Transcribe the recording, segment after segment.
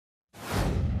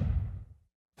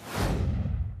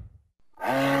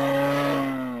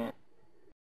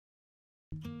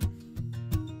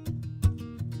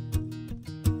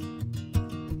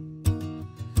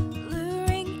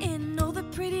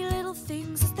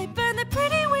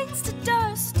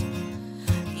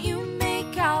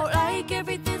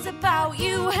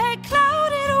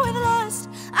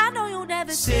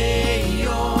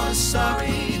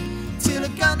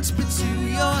spit to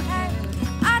your head.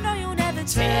 I know you'll never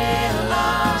tell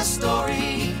our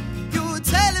story. You'll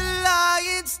tell a lie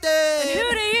instead. And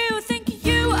who do you think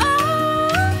you are?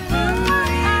 Who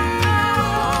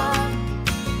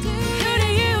do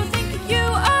you think you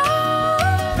are?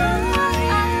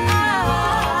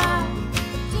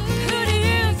 Who do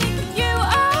you think you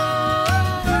are?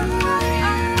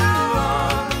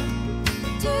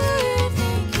 Do you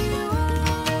think you are?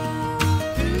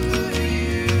 Who do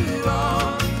you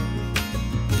are?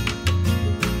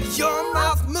 Your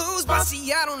mouth moves, but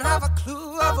see I don't have a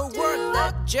clue of a word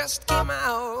that just came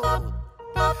out.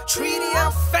 Treating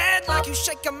you fed like you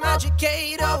shake a magic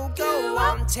gate. Oh, go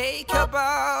on, take a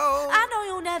bow. I know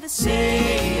you'll never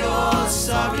say you're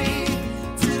sorry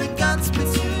till the gun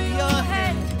spits to your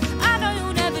head. I know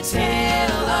you'll never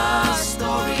tell our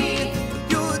story.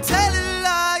 You'll tell a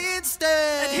lie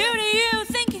instead. And who do you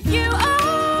think you are?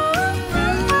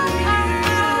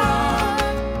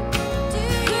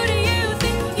 Who do you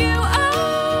think you are?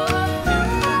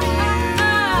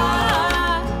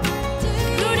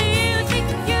 Who do you think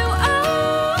you are?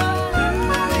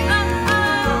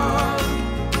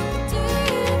 Do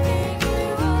you think you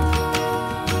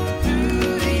are? Who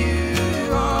do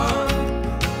you are?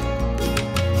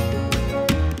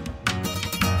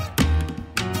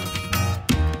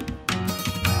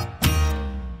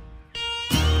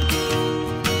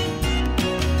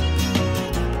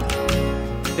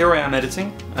 Here I am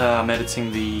editing. I'm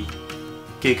editing the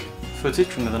gig footage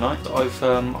from the other night. I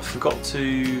forgot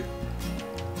to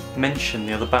mention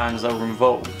the other bands that were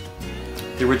involved.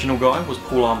 The original guy was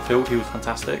Paul Armfield, he was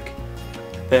fantastic.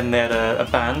 Then they had a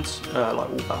band, like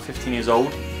about 15 years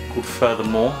old, called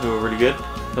Furthermore, who were really good.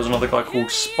 There was another guy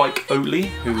called Spike Oatley,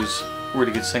 who was a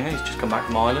really good singer, he's just come back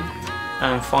from Ireland.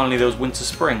 And finally there was Winter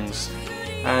Springs.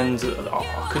 And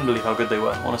I couldn't believe how good they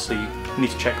were. Honestly, you need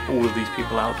to check all of these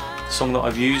people out. The song that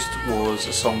I've used was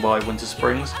a song by Winter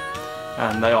Springs,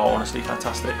 and they are honestly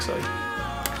fantastic, so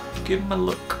give them a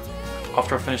look.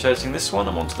 After I finish editing this one,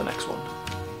 I'm on to the next one.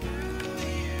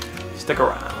 Stick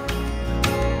around.